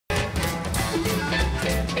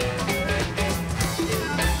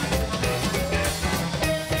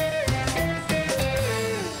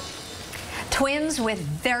Twins with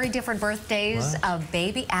very different birthdays, What? a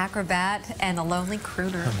baby acrobat and a lonely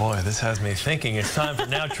crooner. Oh boy, this has me thinking. It's time for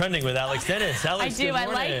Now Trending with Alex Dennis. Alex, I do. I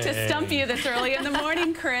like to stump you this early in the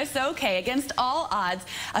morning, Chris. Okay, against all odds,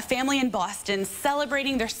 a family in Boston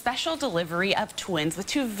celebrating their special delivery of twins with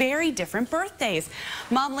two very different birthdays.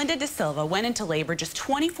 Mom Linda De Silva went into labor just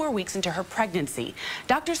 24 weeks into her pregnancy.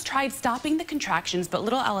 Doctors tried stopping the contractions, but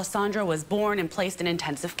little Alessandra was born and placed in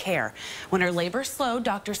intensive care. When her labor slowed,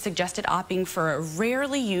 doctors suggested opting for a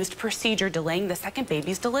rarely used procedure delaying the second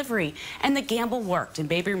baby's delivery. And the gamble worked, and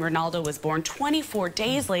baby Ronaldo was born 24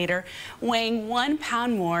 days later, weighing 1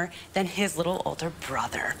 pound more than his little older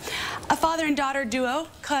brother. A father and daughter duo,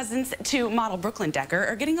 cousins to model Brooklyn Decker,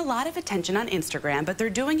 are getting a lot of attention on Instagram, but they're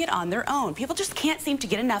doing it on their own. People just can't seem to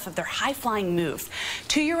get enough of their high-flying moves.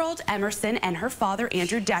 2-year-old Emerson and her father,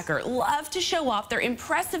 Andrew Decker, love to show off their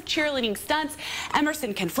impressive cheerleading stunts.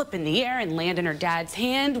 Emerson can flip in the air and land in her dad's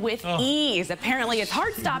hand with ease. Apparently, it's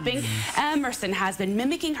heart-stopping. Emerson has been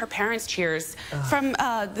mimicking her parents' cheers. From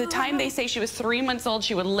the time they say she was 3 months old,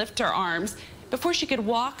 she would lift her arms. Before she could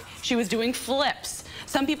walk, she was doing flips.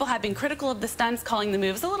 Some people have been critical of the stunts, calling the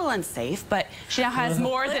moves a little unsafe, but she now has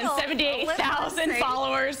more than 78,000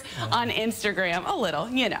 followers on Instagram. A little,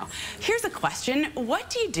 you know. Here's a question. What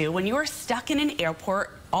do you do when you are stuck in an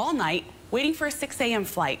airport all night waiting for a 6 a.m.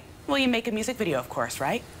 flight? Well, you make a music video, of course,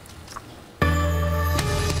 right?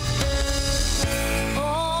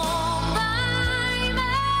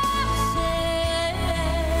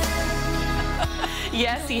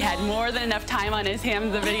 Yes, he had more than enough time on his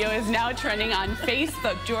hands. The video is now trending on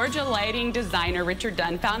Facebook. Georgia lighting designer Richard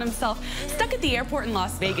Dunn found himself stuck at the airport in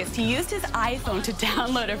Las Vegas. He used his iPhone to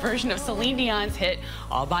download a version of Celine Dion's hit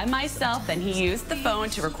All By Myself. Then he used the phone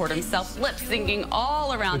to record himself lip-syncing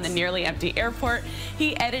all around the nearly empty airport.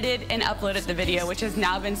 He edited and uploaded the video, which has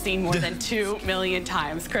now been seen more than 2 million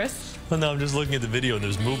times. Chris? Well, no, I'm just looking at the video and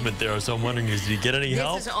there's movement there, so I'm wondering, did he get any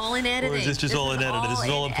help? This is all in editing. Or is this just all in editing? This is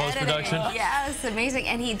all in post-production? Yes, amazing.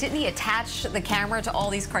 And didn't he attach the camera to all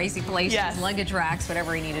these crazy places, luggage racks,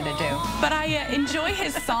 whatever he needed to do. But I enjoy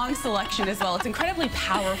his song selection as well. It's incredibly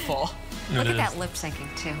powerful. Look at that lip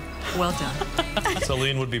syncing too. Well done.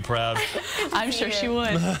 Celine would be proud. I'm sure she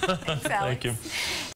would. Thanks, Alex. Thank you.